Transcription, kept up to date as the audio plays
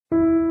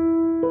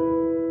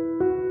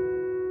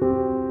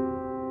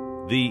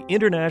The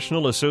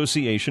International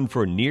Association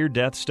for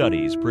Near-Death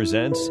Studies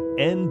presents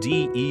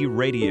NDE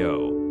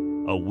Radio,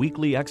 a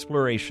weekly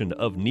exploration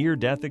of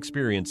near-death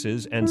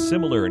experiences and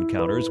similar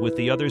encounters with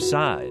the other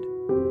side.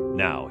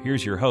 Now,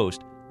 here's your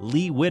host,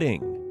 Lee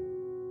Witting.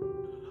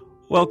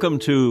 Welcome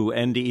to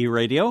NDE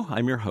Radio.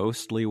 I'm your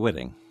host, Lee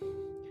Witting.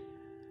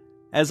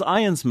 As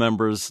IANDS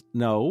members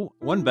know,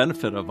 one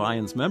benefit of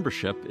IANDS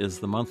membership is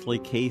the monthly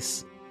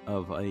case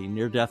of a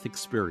near-death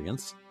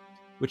experience,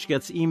 which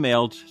gets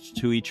emailed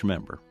to each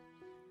member.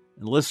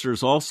 And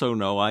listeners also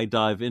know I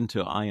dive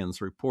into IANDS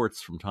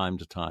reports from time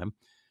to time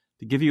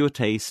to give you a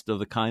taste of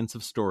the kinds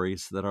of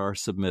stories that are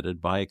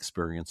submitted by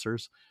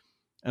experiencers,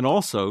 and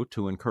also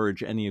to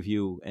encourage any of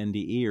you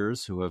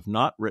NDEers who have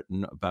not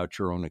written about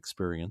your own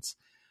experience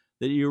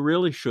that you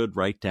really should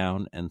write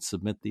down and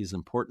submit these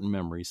important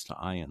memories to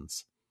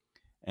IANDS.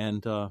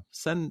 And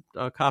send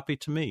a copy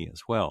to me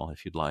as well,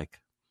 if you'd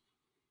like.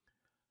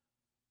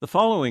 The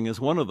following is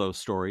one of those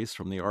stories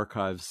from the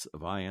archives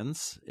of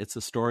IANDS. It's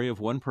a story of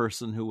one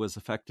person who was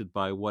affected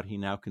by what he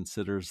now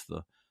considers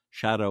the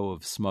shadow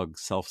of smug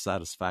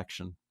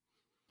self-satisfaction.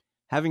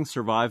 Having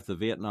survived the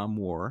Vietnam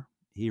War,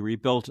 he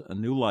rebuilt a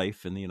new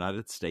life in the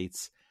United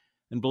States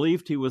and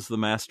believed he was the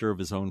master of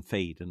his own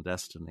fate and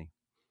destiny.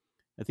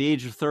 At the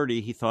age of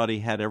 30, he thought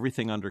he had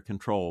everything under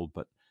control,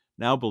 but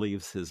now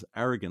believes his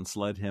arrogance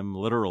led him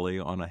literally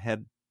on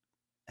a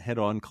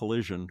head-on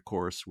collision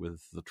course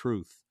with the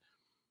truth.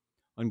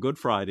 On Good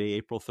Friday,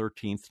 April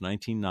 13th,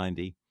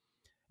 1990,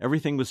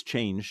 everything was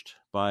changed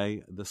by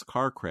this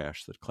car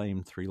crash that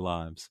claimed 3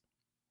 lives.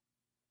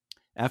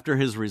 After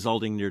his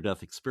resulting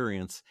near-death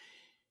experience,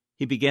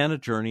 he began a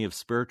journey of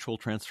spiritual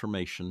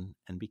transformation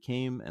and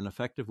became an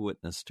effective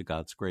witness to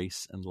God's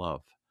grace and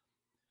love.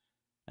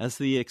 As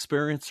the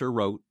experiencer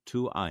wrote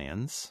to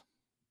IANDS,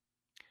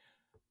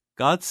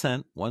 God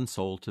sent one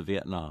soul to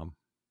Vietnam,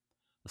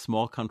 a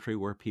small country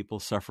where people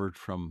suffered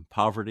from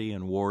poverty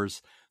and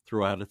wars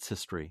throughout its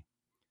history.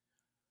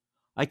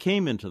 I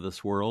came into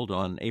this world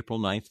on April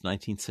 9th,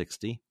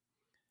 1960.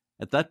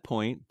 At that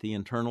point, the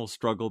internal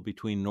struggle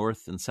between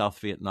North and South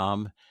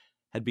Vietnam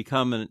had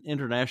become an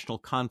international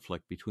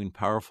conflict between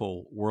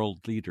powerful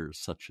world leaders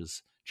such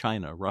as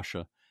China,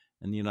 Russia,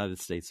 and the United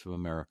States of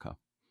America.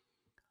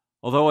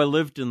 Although I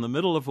lived in the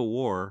middle of a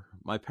war,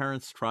 my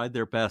parents tried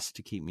their best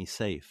to keep me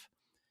safe.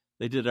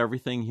 They did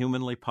everything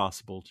humanly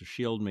possible to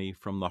shield me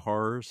from the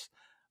horrors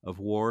of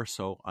war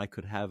so I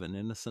could have an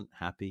innocent,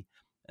 happy,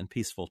 and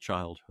peaceful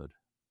childhood.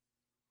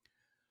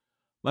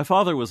 My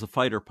father was a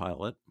fighter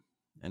pilot,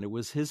 and it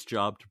was his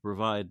job to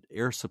provide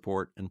air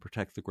support and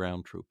protect the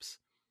ground troops.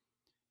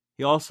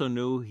 He also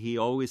knew he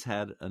always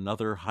had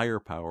another higher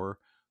power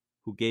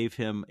who gave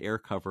him air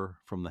cover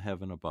from the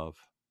heaven above.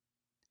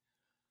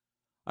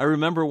 I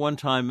remember one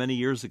time many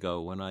years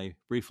ago when I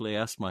briefly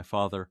asked my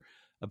father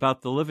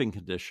about the living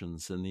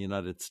conditions in the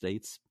United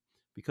States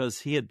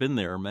because he had been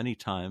there many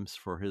times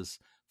for his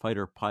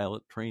fighter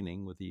pilot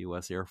training with the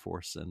U.S. Air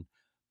Force and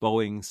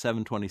Boeing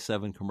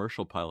 727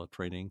 commercial pilot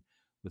training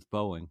with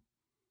Boeing.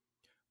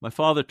 My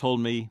father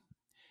told me,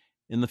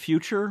 in the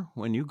future,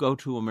 when you go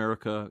to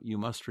America, you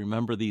must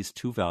remember these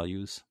 2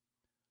 values,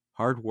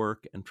 hard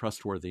work and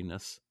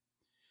trustworthiness.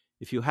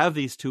 If you have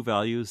these 2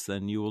 values,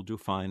 then you will do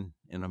fine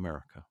in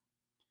America.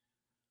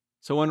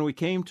 So when we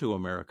came to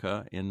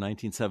America in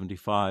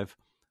 1975,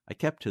 I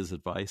kept his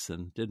advice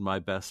and did my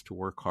best to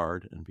work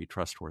hard and be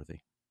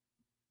trustworthy.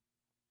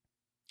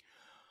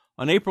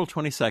 On April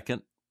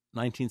 22nd,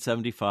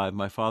 1975,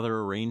 my father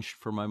arranged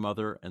for my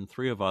mother and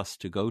 3 of us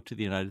to go to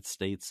the United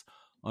States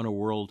on a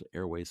World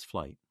Airways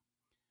flight.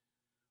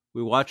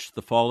 We watched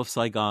the fall of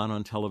Saigon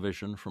on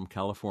television from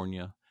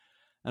California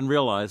and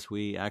realized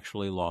we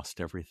actually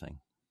lost everything.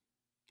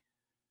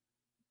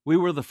 We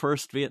were the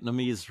first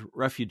Vietnamese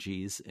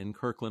refugees in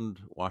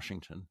Kirkland,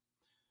 Washington.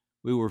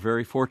 We were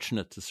very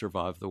fortunate to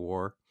survive the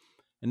war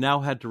and now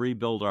had to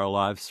rebuild our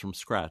lives from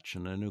scratch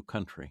in a new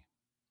country.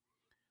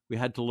 We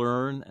had to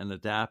learn and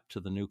adapt to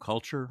the new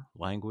culture,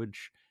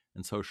 language,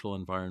 and social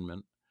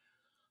environment.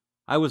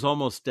 I was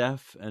almost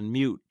deaf and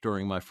mute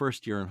during my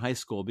first year in high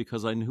school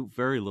because I knew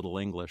very little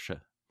English.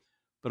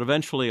 But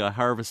eventually I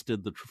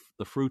harvested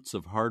the fruits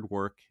of hard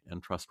work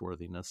and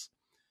trustworthiness.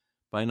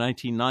 By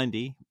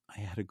 1990, I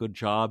had a good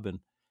job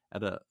and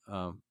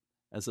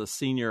as a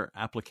senior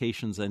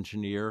applications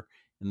engineer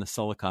in the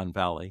Silicon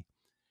Valley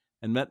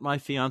and met my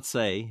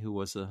fiance, who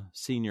was a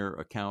senior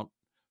account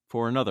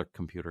for another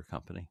computer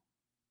company.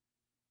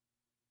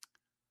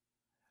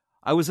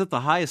 I was at the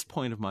highest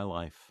point of my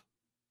life.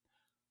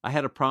 I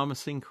had a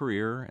promising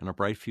career and a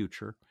bright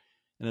future,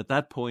 and at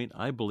that point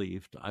I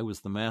believed I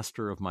was the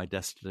master of my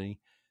destiny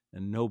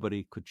and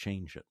nobody could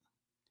change it.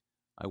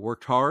 I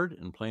worked hard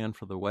and planned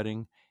for the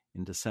wedding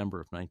in December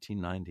of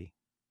 1990.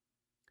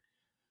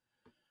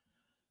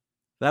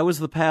 That was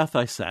the path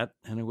I set,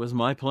 and it was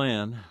my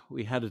plan.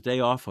 We had a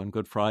day off on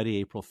Good Friday,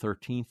 April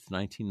 13th,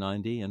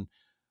 1990, and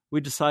we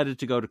decided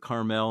to go to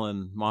Carmel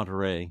and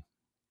Monterey.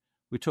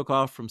 We took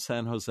off from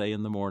San Jose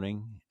in the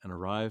morning and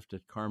arrived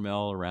at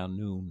Carmel around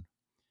noon.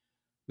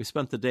 We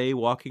spent the day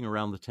walking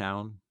around the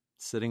town,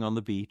 sitting on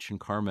the beach in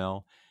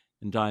Carmel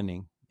and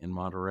dining in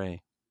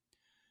Monterey.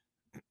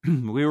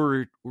 We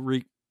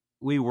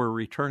were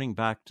returning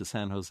back to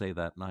San Jose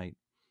that night.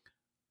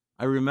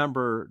 I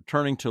remember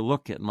turning to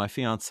look at my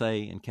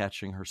fiance and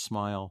catching her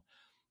smile.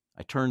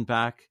 I turned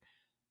back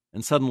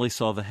and suddenly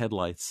saw the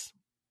headlights.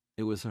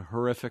 It was a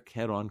horrific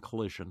head-on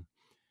collision.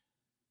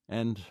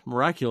 And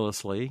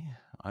miraculously,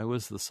 I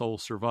was the sole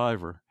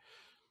survivor.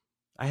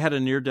 I had a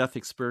near-death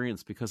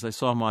experience because I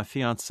saw my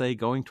fiancée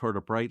going toward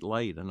a bright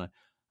light, and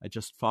I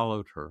just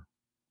followed her.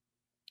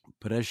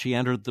 But as she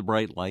entered the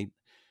bright light,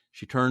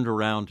 she turned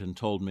around and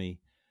told me,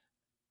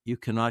 "You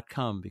cannot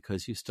come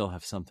because you still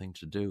have something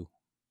to do."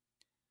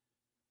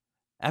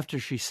 After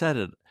she said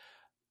it,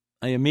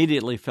 I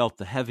immediately felt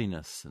the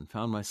heaviness and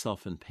found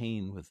myself in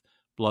pain with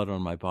blood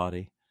on my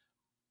body.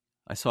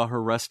 I saw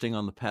her resting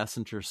on the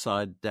passenger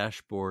side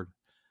dashboard.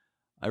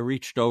 I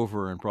reached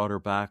over and brought her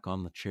back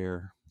on the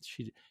chair.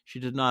 She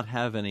did not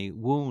have any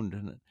wound,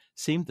 and it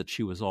seemed that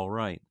she was all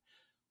right.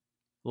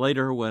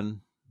 Later,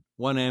 when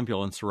one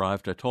ambulance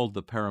arrived, I told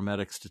the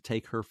paramedics to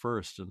take her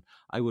first, and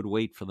I would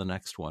wait for the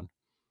next one.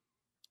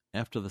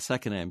 After the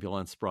second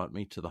ambulance brought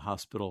me to the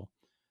hospital,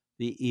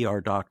 the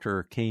ER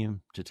doctor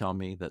came to tell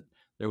me that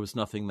there was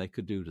nothing they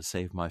could do to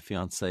save my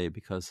fiancée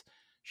because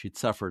she'd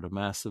suffered a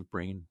massive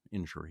brain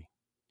injury.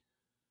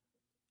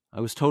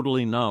 I was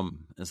totally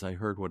numb as I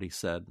heard what he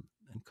said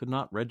and could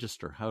not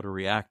register how to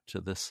react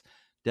to this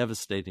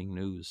devastating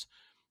news.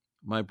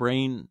 My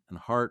brain and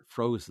heart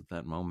froze at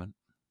that moment.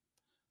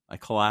 I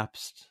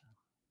collapsed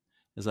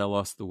as I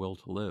lost the will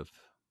to live.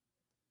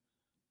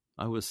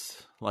 I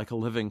was like a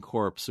living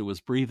corpse who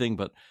was breathing,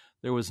 but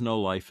there was no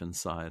life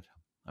inside.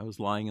 I was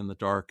lying in the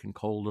dark and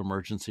cold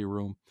emergency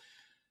room,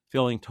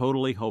 feeling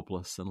totally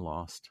hopeless and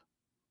lost.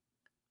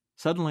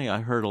 Suddenly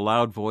I heard a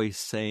loud voice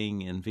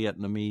saying in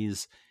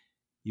Vietnamese,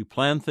 "You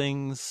plan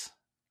things,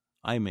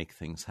 I make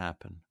things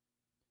happen."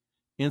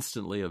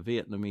 Instantly, a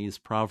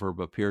Vietnamese proverb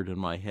appeared in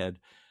my head,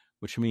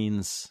 which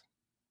means,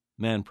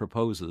 man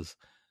proposes,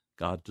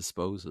 God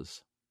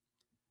disposes.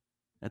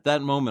 At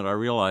that moment, I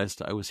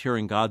realized I was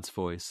hearing God's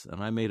voice,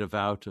 and I made a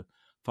vow to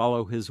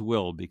follow his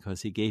will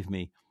because he gave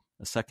me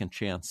a second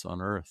chance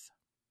on earth.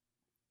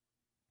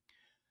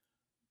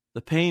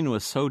 The pain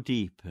was so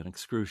deep and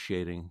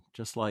excruciating,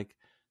 just like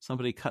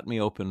somebody cut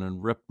me open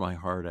and ripped my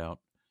heart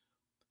out.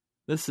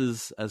 This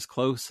is as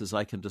close as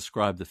I can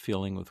describe the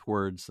feeling with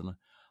words, and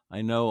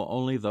I know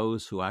only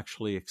those who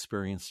actually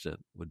experienced it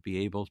would be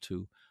able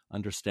to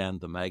understand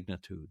the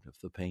magnitude of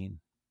the pain.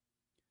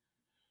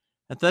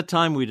 At that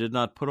time, we did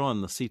not put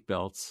on the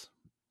seatbelts.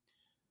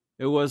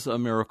 It was a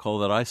miracle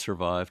that I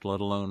survived,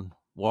 let alone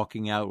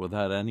walking out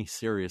without any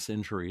serious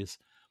injuries.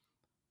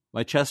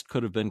 My chest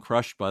could have been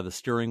crushed by the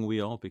steering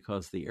wheel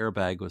because the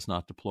airbag was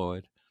not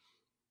deployed.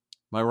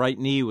 My right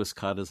knee was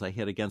cut as I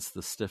hit against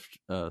the shift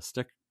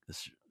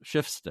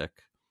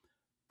stick,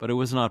 but it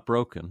was not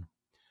broken.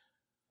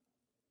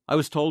 I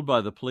was told by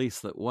the police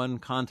that one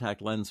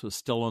contact lens was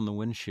still on the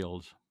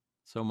windshield,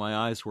 so my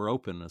eyes were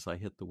open as I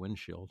hit the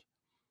windshield.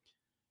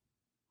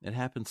 It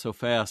happened so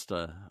fast,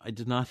 I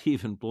did not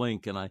even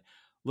blink, and I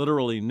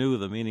literally knew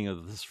the meaning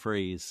of this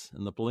phrase.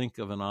 In the blink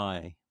of an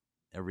eye,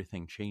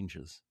 everything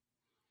changes.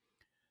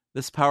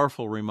 This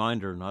powerful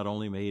reminder not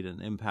only made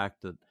an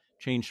impact that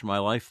changed my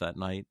life that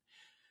night,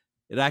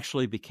 it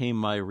actually became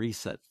my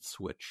reset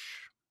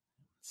switch.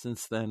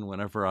 Since then,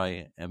 whenever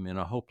I am in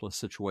a hopeless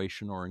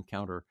situation or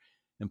encounter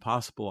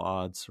impossible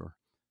odds or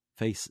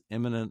face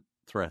imminent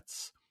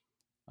threats,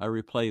 I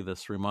replay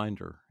this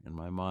reminder in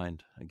my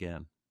mind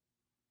again.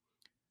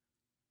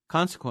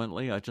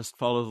 Consequently, I just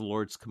follow the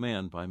Lord's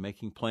command by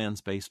making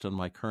plans based on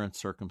my current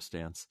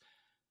circumstance,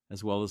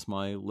 as well as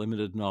my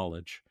limited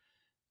knowledge,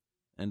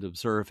 and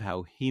observe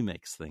how He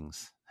makes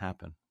things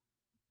happen.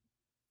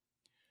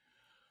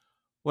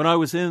 When I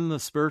was in the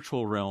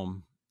spiritual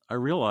realm, I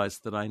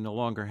realized that I no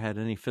longer had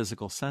any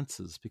physical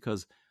senses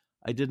because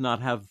I did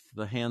not have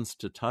the hands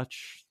to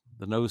touch,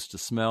 the nose to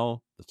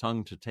smell, the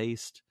tongue to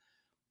taste,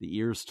 the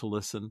ears to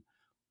listen,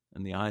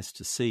 and the eyes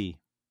to see.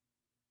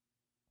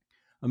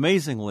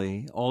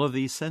 Amazingly, all of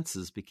these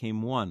senses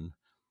became one.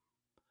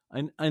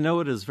 I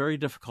know it is very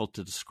difficult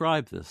to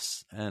describe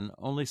this, and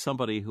only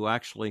somebody who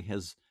actually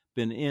has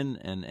been in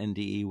an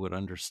NDE would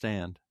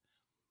understand.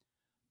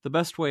 The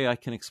best way I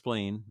can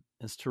explain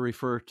is to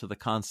refer to the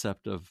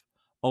concept of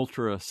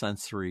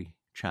ultrasensory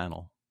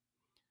channel.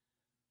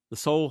 The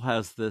soul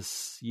has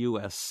this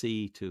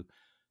USC to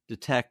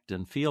detect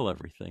and feel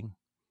everything.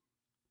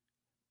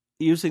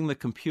 Using the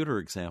computer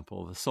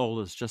example, the soul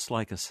is just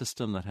like a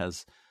system that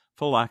has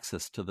full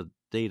access to the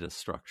data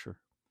structure.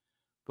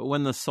 But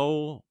when this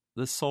soul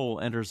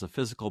enters a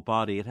physical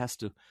body, it has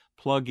to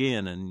plug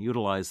in and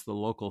utilize the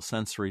local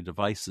sensory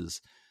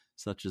devices,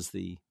 such as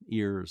the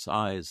ears,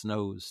 eyes,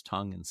 nose,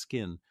 tongue, and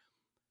skin,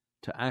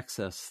 to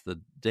access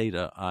the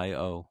data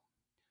I/O.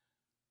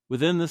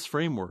 Within this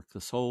framework, the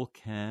soul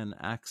can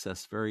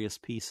access various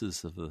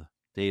pieces of the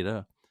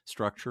data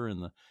structure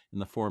in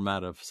the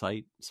format of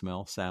sight,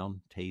 smell,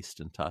 sound, taste,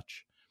 and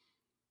touch.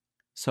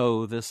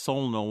 So this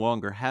soul no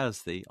longer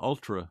has the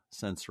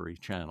ultra-sensory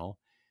channel,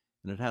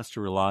 and it has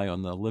to rely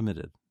on the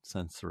limited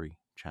sensory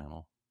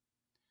channel.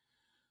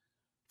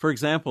 For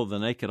example, the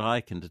naked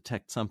eye can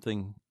detect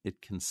something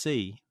it can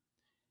see.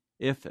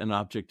 If an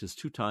object is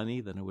too tiny,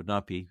 then it would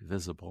not be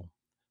visible.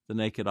 The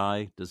naked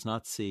eye does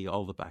not see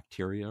all the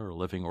bacteria or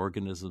living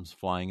organisms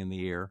flying in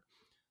the air,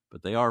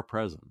 but they are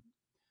present.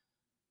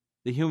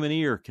 The human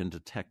ear can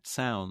detect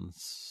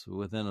sounds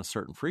within a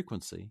certain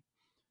frequency,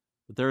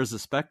 but there is a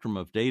spectrum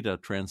of data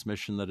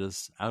transmission that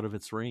is out of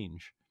its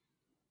range.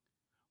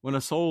 When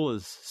a soul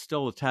is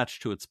still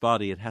attached to its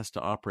body, it has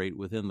to operate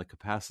within the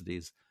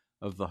capacities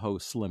of the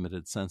host's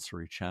limited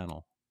sensory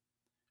channel.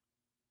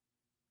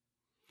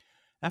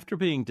 After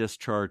being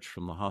discharged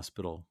from the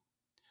hospital,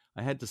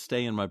 I had to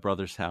stay in my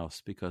brother's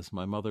house because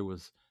my mother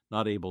was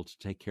not able to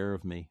take care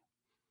of me.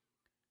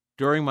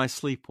 During my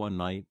sleep one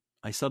night,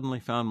 I suddenly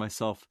found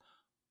myself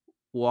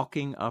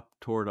walking up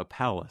toward a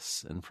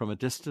palace, and from a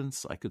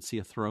distance I could see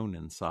a throne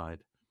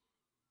inside.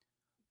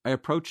 I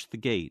approached the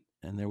gate,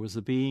 and there was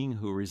a being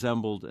who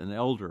resembled an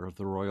elder of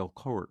the royal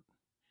court.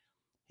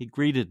 He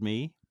greeted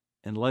me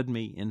and led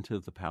me into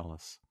the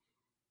palace.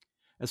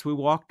 As we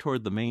walked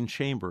toward the main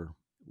chamber,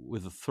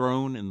 with a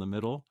throne in the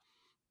middle,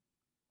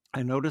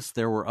 I noticed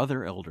there were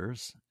other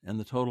elders, and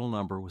the total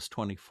number was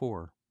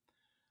 24.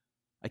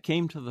 I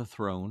came to the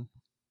throne,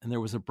 and there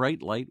was a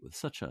bright light with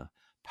such a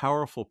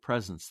powerful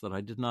presence that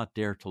I did not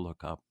dare to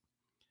look up.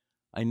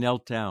 I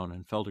knelt down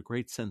and felt a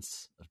great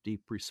sense of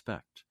deep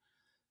respect.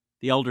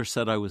 The elder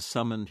said I was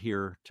summoned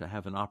here to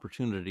have an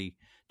opportunity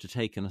to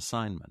take an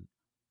assignment.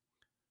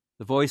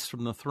 The voice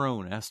from the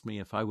throne asked me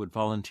if I would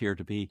volunteer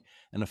to be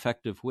an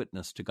effective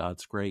witness to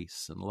God's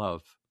grace and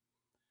love.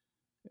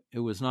 It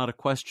was not a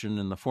question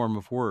in the form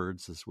of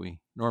words, as we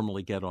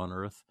normally get on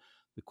earth.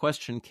 The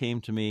question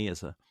came to me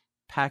as a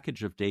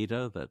package of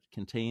data that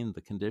contained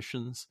the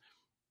conditions,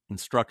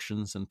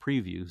 instructions, and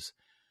previews,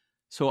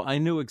 so I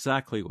knew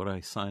exactly what I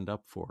signed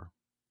up for.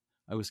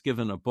 I was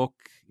given a book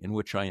in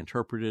which I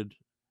interpreted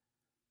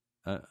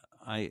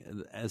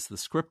as the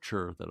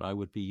scripture that I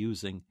would be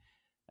using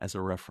as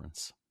a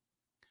reference.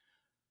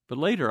 But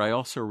later I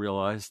also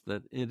realized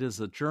that it is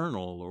a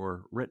journal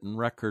or written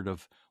record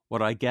of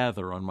what I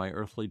gather on my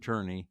earthly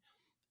journey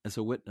as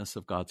a witness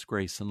of God's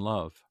grace and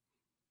love.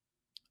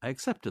 I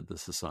accepted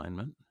this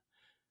assignment.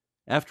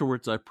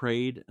 Afterwards, I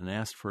prayed and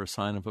asked for a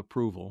sign of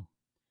approval.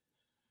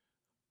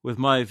 With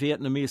my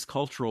Vietnamese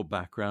cultural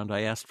background,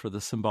 I asked for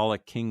the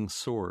symbolic king's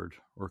sword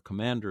or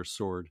commander's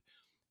sword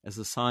as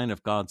a sign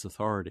of God's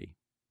authority.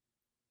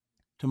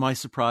 To my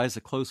surprise,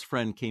 a close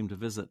friend came to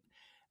visit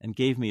and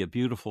gave me a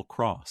beautiful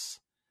cross.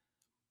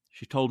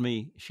 She told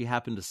me she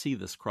happened to see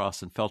this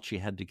cross and felt she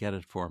had to get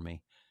it for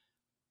me.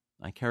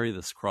 I carry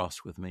this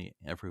cross with me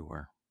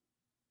everywhere.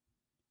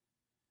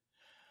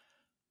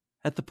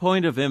 At the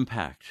point of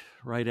impact,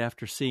 right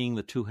after seeing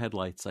the two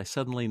headlights, I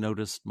suddenly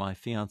noticed my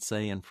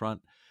fiance in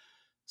front,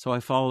 so I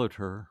followed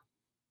her.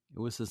 It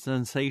was a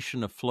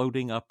sensation of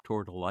floating up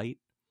toward a light.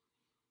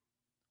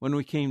 When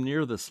we came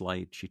near this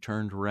light, she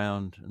turned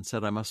around and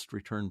said I must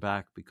return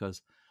back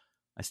because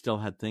I still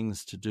had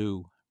things to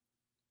do.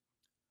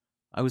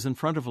 I was in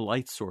front of a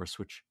light source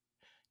which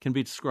can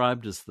be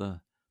described as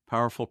the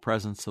powerful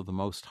presence of the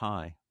Most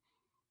High.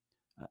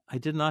 I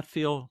did not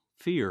feel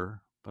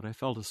fear, but I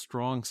felt a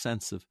strong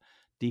sense of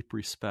deep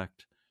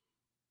respect.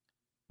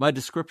 My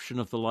description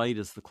of the light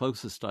is the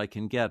closest I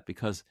can get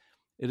because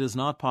it is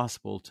not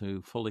possible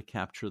to fully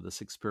capture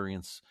this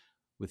experience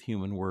with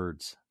human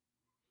words.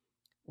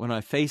 When I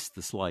faced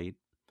this light,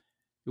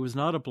 it was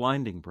not a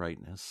blinding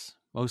brightness.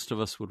 Most of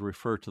us would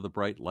refer to the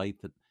bright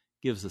light that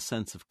gives a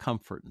sense of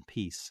comfort and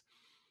peace.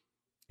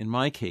 In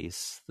my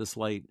case, this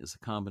light is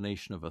a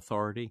combination of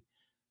authority,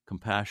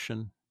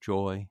 compassion,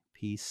 joy,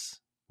 peace,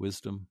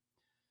 wisdom.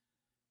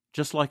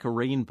 Just like a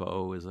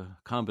rainbow is a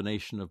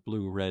combination of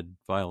blue, red,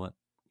 violet,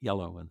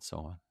 yellow, and so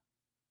on.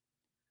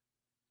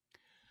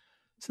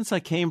 Since I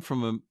came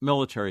from a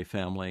military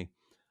family,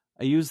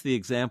 I use the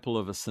example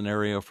of a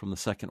scenario from the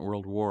Second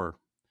World War.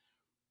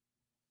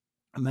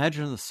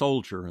 Imagine a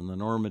soldier in the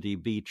Normandy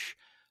beach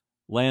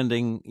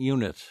landing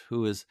unit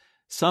who is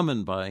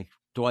summoned by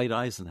Dwight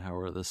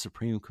Eisenhower, the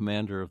supreme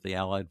commander of the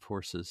Allied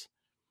forces.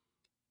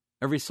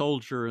 Every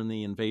soldier in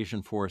the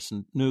invasion force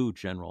knew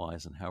General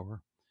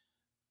Eisenhower.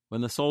 When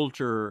the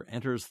soldier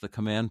enters the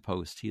command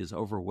post, he is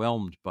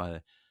overwhelmed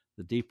by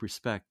the deep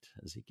respect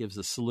as he gives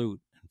a salute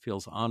and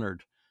feels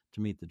honored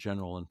to meet the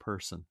general in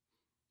person.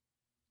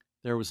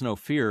 There was no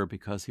fear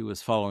because he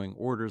was following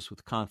orders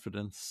with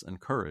confidence and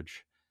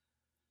courage.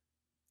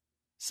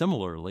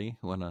 Similarly,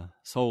 when a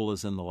soul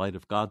is in the light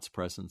of God's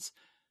presence,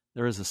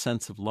 there is a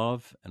sense of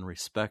love and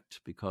respect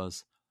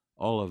because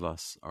all of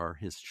us are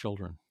His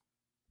children.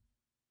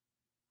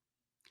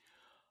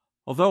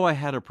 Although I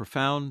had a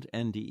profound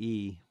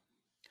NDE,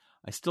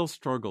 I still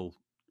struggle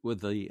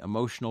with the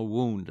emotional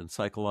wound and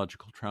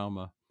psychological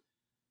trauma.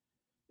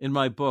 In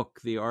my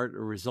book, The Art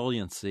of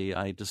Resiliency,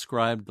 I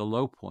described the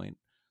low point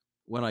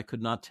when I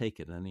could not take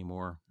it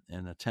anymore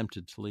and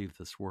attempted to leave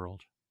this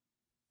world.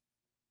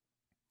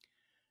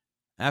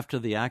 After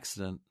the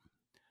accident,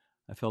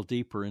 I fell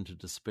deeper into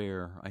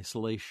despair,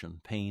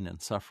 isolation, pain,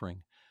 and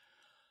suffering.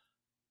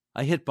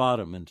 I hit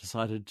bottom and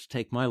decided to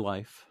take my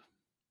life.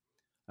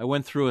 I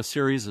went through a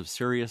series of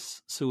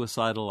serious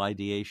suicidal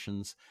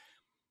ideations.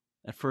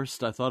 At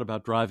first, I thought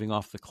about driving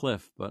off the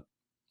cliff, but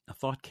a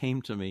thought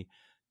came to me.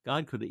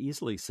 God could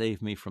easily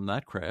save me from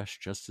that crash,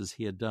 just as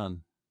he had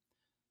done.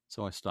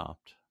 So I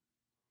stopped.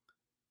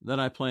 Then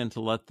I planned to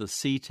let the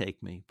sea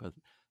take me, but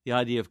the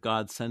idea of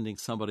God sending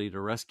somebody to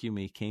rescue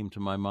me came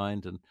to my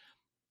mind, and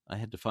I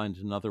had to find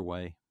another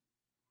way.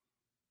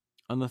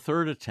 On the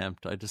third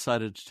attempt, I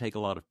decided to take a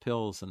lot of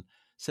pills and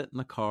sit in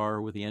the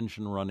car with the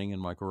engine running in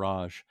my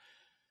garage.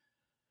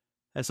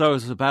 As I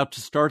was about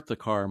to start the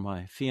car,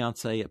 my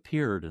fiance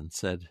appeared and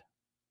said,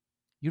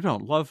 "You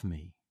don't love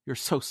me. You're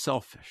so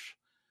selfish."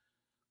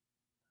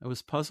 I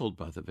was puzzled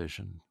by the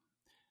vision,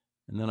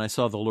 and then I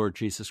saw the Lord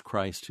Jesus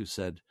Christ, who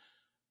said,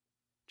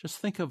 "Just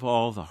think of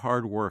all the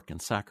hard work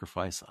and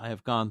sacrifice I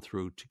have gone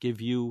through to give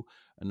you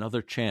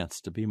another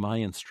chance to be my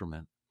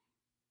instrument.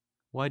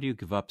 Why do you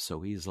give up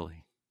so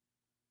easily?"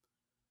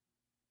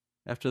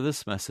 After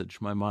this message,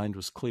 my mind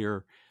was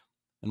clear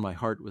and my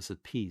heart was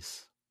at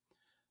peace.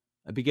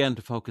 I began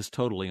to focus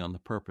totally on the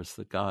purpose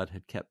that God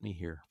had kept me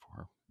here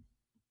for.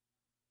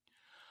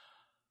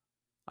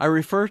 I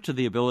refer to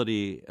the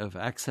ability of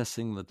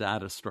accessing the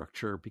data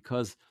structure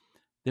because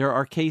there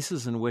are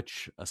cases in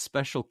which a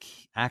special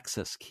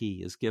access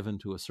key is given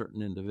to a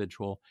certain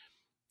individual,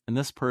 and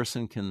this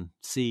person can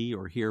see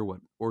or hear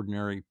what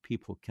ordinary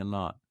people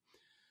cannot.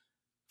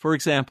 For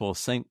example,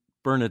 Saint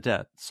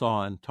Bernadette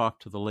saw and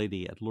talked to the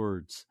lady at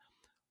Lourdes,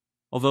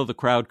 although the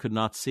crowd could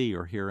not see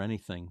or hear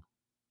anything.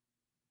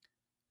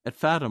 At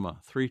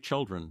Fatima, 3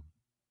 children,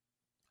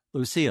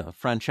 Lucia,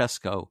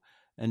 Francesco,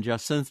 and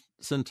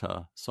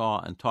Jacinta, saw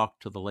and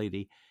talked to the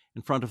lady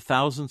in front of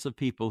thousands of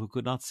people who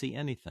could not see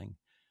anything,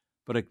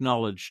 but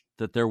acknowledged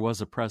that there was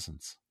a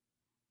presence.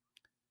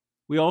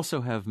 We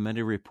also have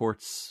many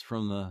reports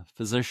from the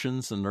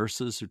physicians and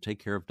nurses who take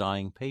care of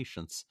dying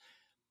patients,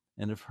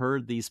 and have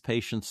heard these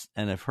patients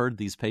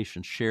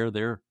share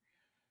their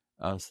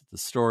the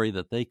story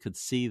that they could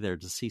see their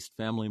deceased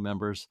family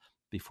members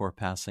before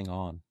passing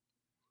on.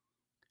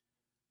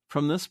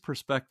 From this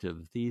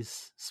perspective,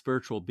 these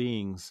spiritual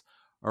beings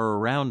are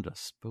around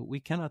us, but we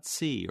cannot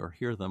see or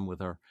hear them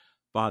with our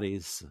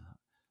body's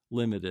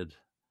limited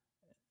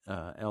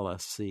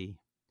LSC,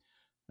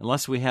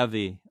 unless we have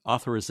the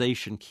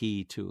authorization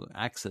key to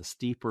access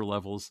deeper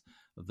levels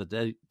of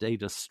the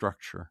data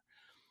structure.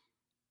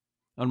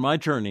 On my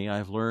journey, I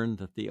have learned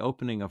that the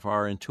opening of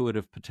our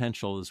intuitive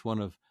potential is one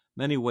of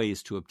many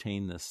ways to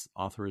obtain this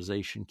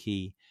authorization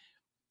key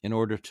in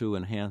order to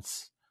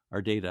enhance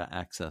our data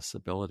access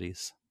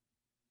abilities.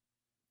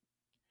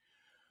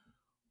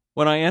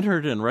 When I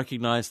entered and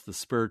recognized the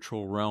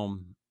spiritual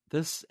realm,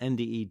 this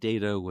NDE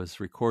data was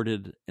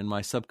recorded in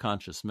my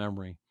subconscious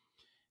memory.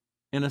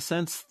 In a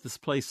sense, this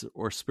place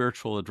or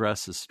spiritual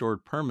address is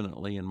stored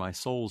permanently in my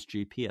soul's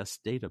GPS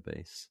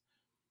database.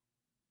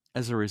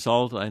 As a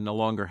result, I no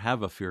longer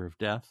have a fear of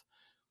death.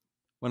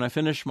 When I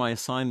finish my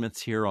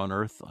assignments here on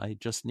Earth, I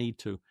just need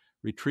to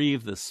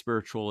retrieve this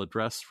spiritual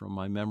address from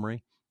my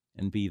memory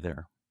and be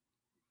there.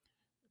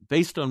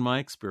 Based on my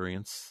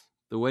experience,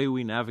 the way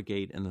we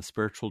navigate in the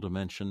spiritual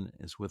dimension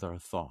is with our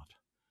thought.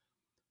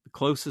 The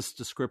closest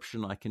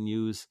description I can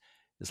use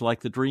is like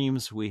the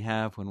dreams we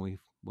have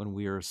when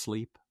we are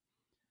asleep.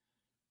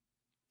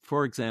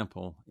 For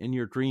example, in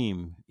your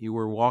dream, you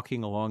were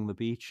walking along the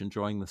beach,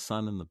 enjoying the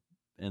sun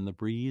and the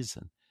breeze,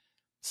 and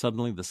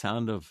suddenly the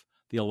sound of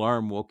the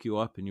alarm woke you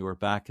up and you were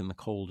back in the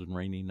cold and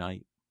rainy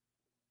night.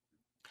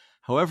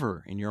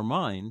 However, in your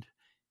mind,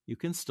 you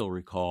can still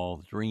recall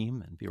the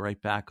dream and be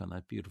right back on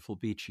that beautiful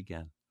beach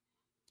again.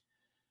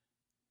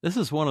 This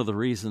is one of the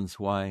reasons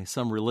why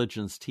some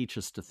religions teach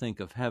us to think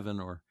of heaven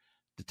or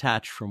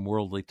detach from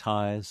worldly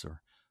ties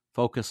or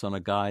focus on a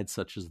guide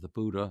such as the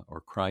Buddha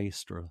or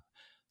Christ or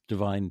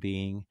divine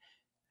being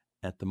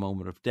at the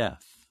moment of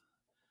death,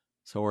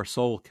 so our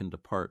soul can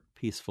depart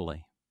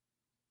peacefully.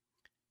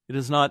 It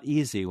is not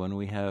easy when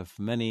we have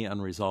many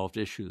unresolved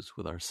issues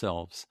with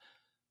ourselves,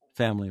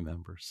 family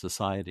members,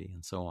 society,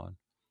 and so on.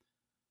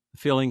 The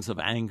feelings of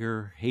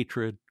anger,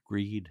 hatred,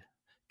 greed,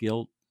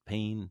 guilt,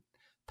 pain,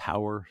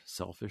 power,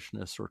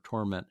 selfishness, or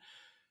torment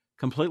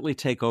completely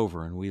take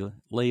over, and we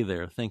lay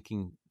there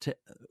taking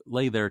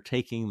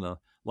the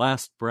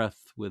last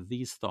breath with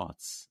these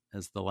thoughts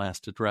as the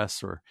last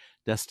address or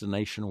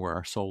destination where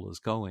our soul is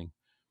going.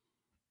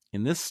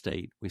 In this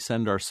state, we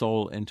send our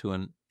soul into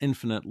an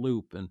infinite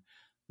loop, and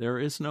there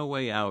is no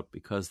way out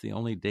because the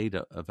only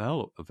data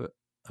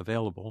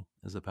available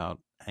is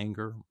about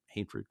anger,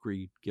 hatred,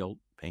 greed, guilt,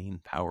 pain,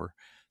 power,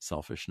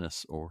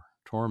 selfishness, or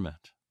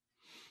torment.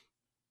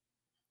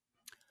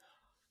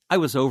 I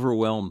was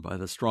overwhelmed by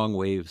the strong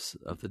waves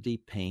of the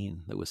deep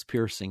pain that was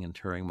piercing and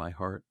tearing my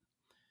heart.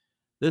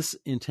 This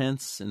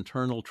intense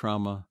internal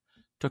trauma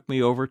took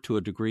me over to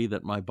a degree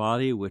that my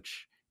body,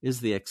 which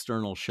is the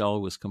external shell,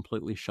 was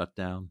completely shut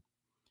down.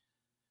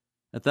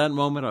 At that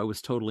moment, I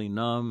was totally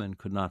numb and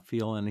could not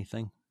feel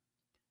anything.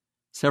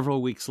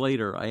 Several weeks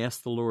later, I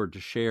asked the Lord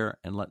to share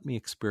and let me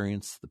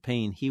experience the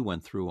pain he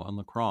went through on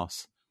the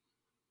cross.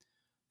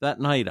 That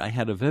night, I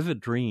had a vivid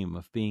dream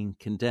of being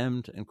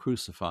condemned and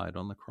crucified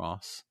on the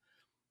cross.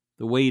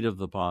 The weight of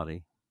the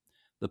body,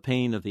 the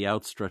pain of the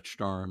outstretched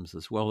arms,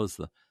 as well as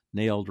the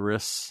nailed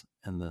wrists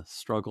and the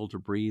struggle to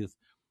breathe,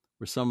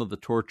 were some of the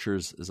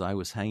tortures as I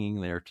was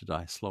hanging there to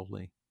die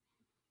slowly.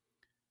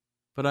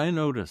 But I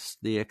noticed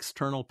the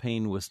external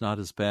pain was not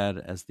as bad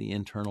as the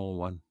internal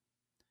one.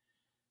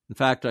 In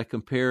fact, I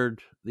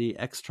compared the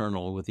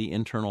external with the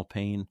internal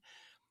pain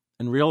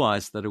and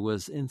realized that it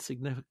was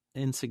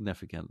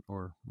insignificant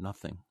or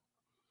nothing.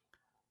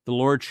 The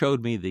Lord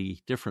showed me the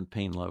different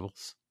pain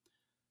levels.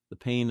 The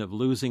pain of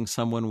losing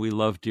someone we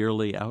love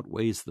dearly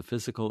outweighs the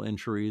physical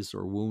injuries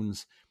or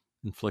wounds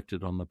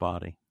inflicted on the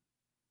body.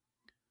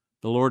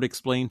 The Lord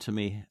explained to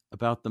me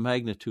about the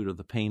magnitude of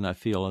the pain I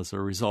feel as a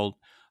result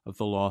of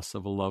the loss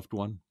of a loved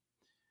one.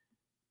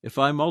 If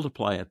I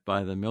multiply it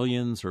by the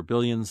millions or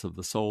billions of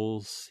the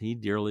souls he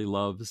dearly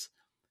loves,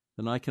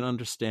 then I can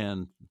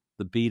understand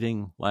the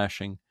beating,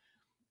 lashing,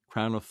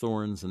 crown of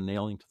thorns, and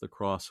nailing to the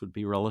cross would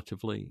be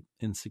relatively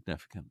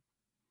insignificant.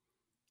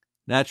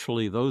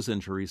 Naturally, those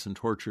injuries and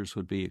tortures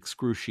would be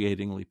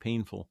excruciatingly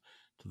painful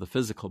to the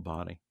physical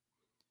body.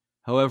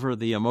 However,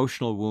 the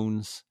emotional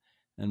wounds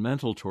and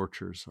mental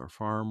tortures are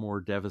far more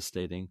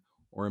devastating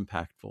or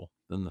impactful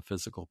than the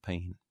physical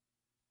pain.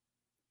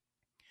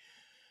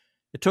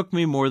 It took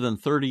me more than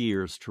 30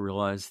 years to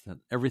realize that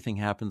everything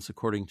happens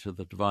according to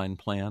the divine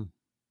plan.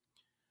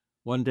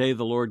 One day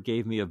the Lord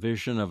gave me a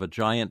vision of a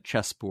giant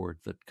chessboard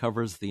that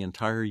covers the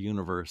entire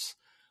universe,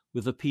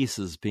 with the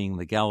pieces being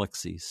the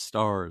galaxies,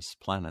 stars,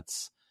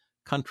 planets,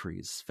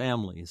 countries,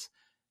 families,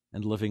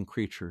 and living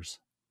creatures.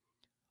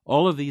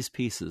 All of these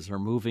pieces are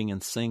moving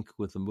in sync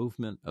with the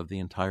movement of the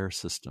entire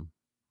system.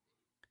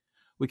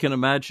 We can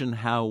imagine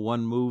how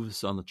one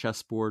moves on the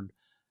chessboard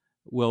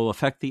will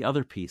affect the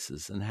other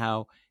pieces and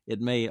how it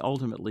may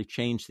ultimately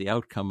change the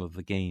outcome of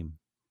the game.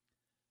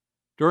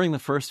 During the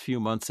first few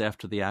months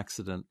after the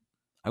accident,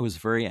 I was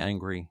very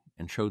angry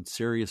and showed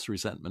serious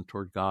resentment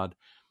toward God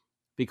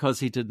because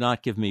he did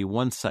not give me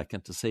 1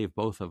 second to save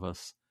both of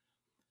us.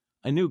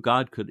 I knew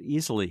God could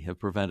easily have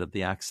prevented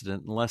the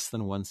accident in less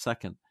than 1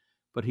 second,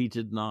 but he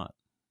did not.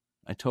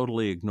 I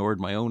totally ignored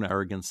my own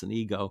arrogance and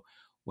ego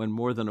when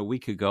more than a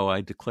week ago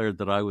I declared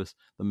that I was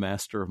the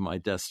master of my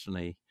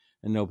destiny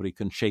and nobody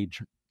could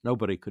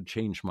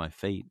change my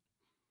fate.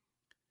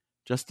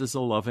 Just as a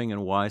loving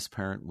and wise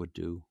parent would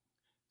do,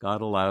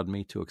 God allowed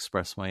me to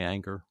express my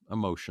anger,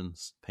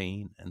 emotions,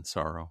 pain, and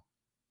sorrow.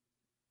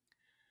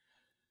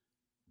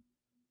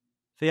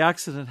 The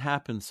accident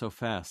happened so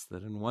fast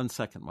that in 1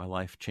 second my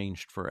life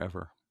changed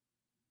forever.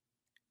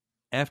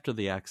 After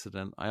the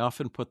accident, I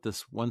often put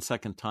this 1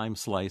 second time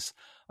slice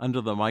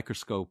under the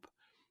microscope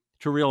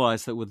to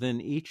realize that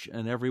within each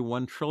and every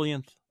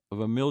 1/1,000,000th of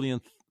a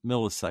millionth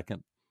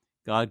millisecond,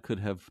 God could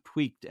have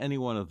tweaked any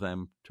one of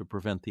them to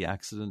prevent the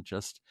accident,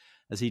 just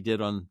as he did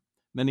on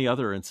many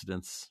other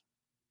incidents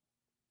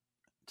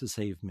to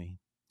save me.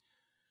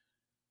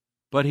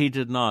 But he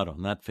did not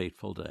on that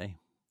fateful day.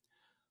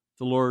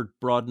 The Lord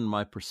broadened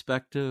my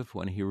perspective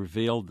when he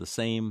revealed the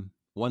same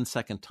 1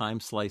 second time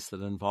slice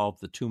that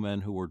involved the two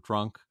men who were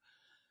drunk.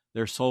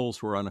 Their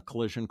souls were on a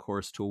collision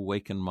course to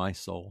awaken my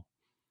soul.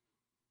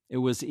 It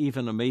was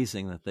even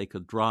amazing that they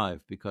could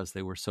drive because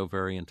they were so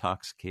very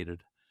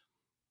intoxicated.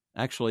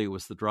 Actually, it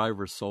was the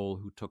driver's soul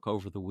who took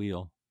over the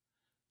wheel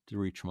to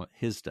reach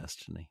his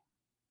destiny.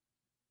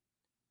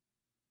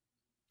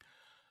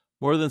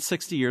 More than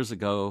 60 years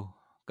ago,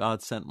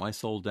 God sent my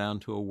soul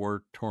down to a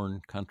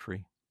war-torn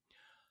country.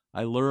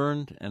 I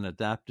learned and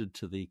adapted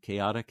to the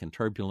chaotic and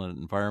turbulent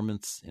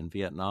environments in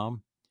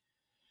Vietnam.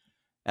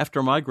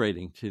 After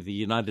migrating to the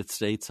United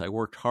States, I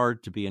worked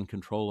hard to be in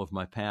control of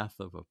my path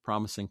of a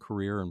promising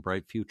career and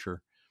bright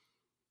future.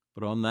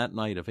 But on that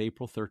night of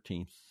April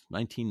 13th,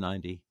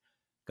 1990,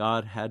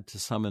 God had to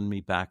summon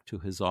me back to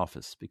his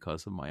office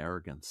because of my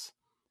arrogance.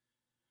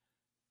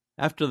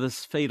 After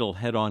this fatal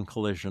head-on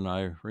collision,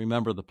 I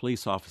remember the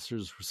police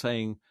officers were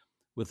saying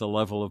with the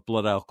level of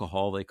blood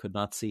alcohol they could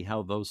not see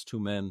how those two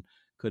men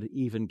could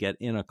even get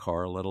in a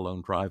car, let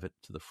alone drive it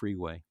to the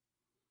freeway.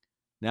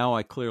 Now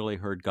I clearly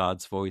heard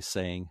God's voice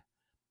saying,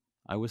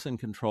 I was in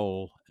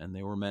control and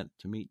they were meant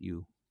to meet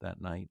you that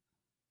night.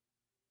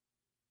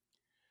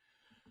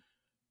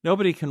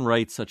 Nobody can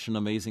write such an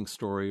amazing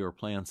story or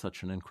plan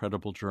such an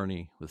incredible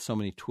journey with so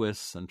many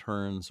twists and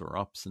turns or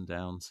ups and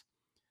downs.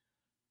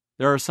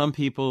 There are some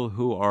people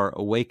who are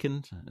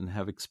awakened and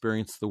have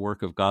experienced the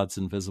work of God's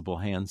invisible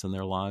hands in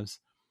their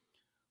lives.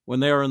 When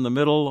they are in the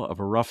middle of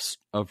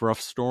rough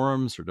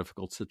storms or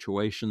difficult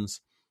situations,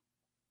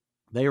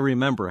 they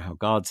remember how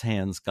God's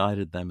hands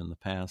guided them in the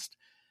past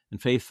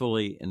and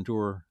faithfully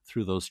endure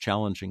through those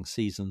challenging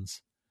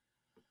seasons.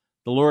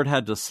 The Lord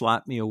had to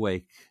slap me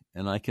awake,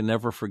 and I can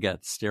never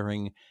forget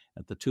staring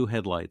at the two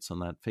headlights on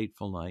that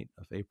fateful night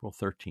of April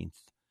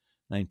 13th,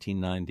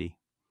 1990.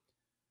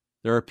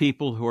 There are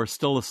people who are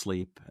still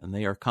asleep, and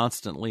they are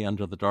constantly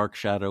under the dark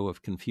shadow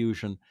of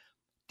confusion,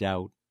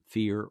 doubt,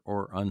 fear,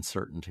 or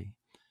uncertainty.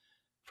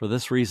 For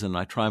this reason,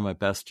 I try my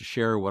best to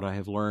share what I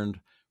have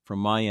learned from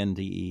my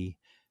NDE,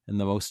 and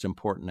the most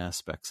important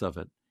aspects of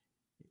it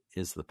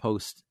is the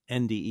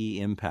post-NDE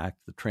impact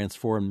that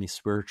transformed me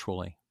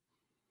spiritually.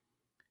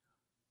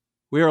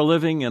 We are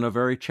living in a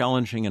very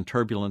challenging and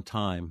turbulent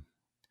time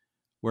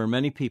where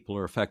many people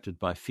are affected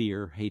by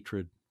fear,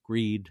 hatred,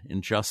 greed,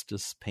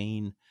 injustice,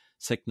 pain,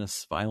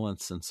 sickness,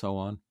 violence, and so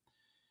on.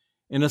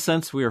 In a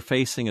sense, we are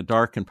facing a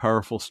dark and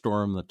powerful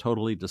storm that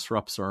totally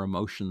disrupts our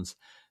emotions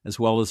as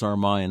well as our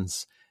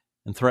minds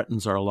and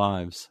threatens our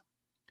lives.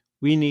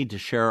 We need to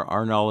share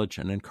our knowledge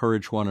and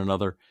encourage one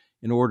another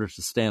in order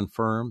to stand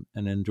firm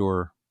and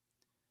endure.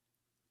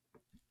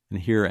 And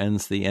here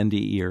ends the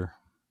NDE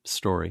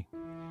story.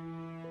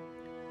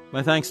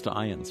 My thanks to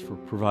IANDS for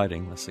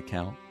providing this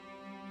account.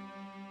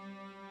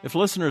 If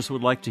listeners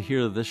would like to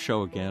hear this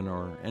show again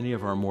or any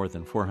of our more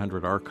than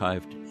 400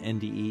 archived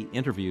NDE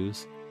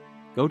interviews,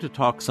 go to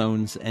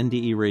TalkZone's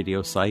NDE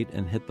Radio site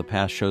and hit the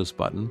Past Shows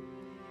button,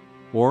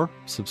 or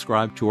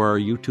subscribe to our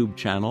YouTube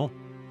channel,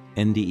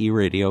 NDE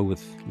Radio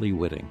with Lee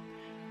Witting,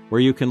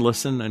 where you can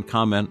listen and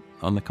comment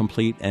on the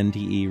complete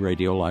NDE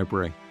Radio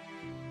library.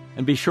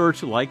 And be sure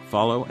to like,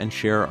 follow, and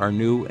share our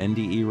new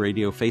NDE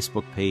Radio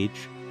Facebook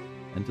page,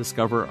 and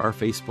discover our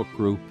Facebook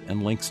group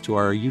and links to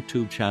our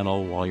YouTube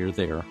channel while you're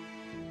there.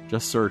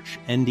 Just search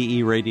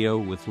NDE Radio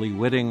with Lee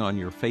Witting on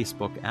your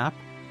Facebook app,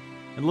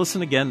 and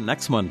listen again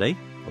next Monday,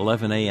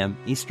 11 a.m.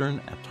 Eastern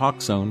at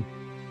TalkZone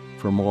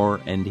for more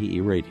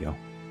NDE Radio.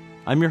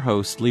 I'm your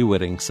host, Lee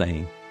Witting,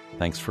 saying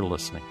thanks for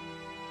listening.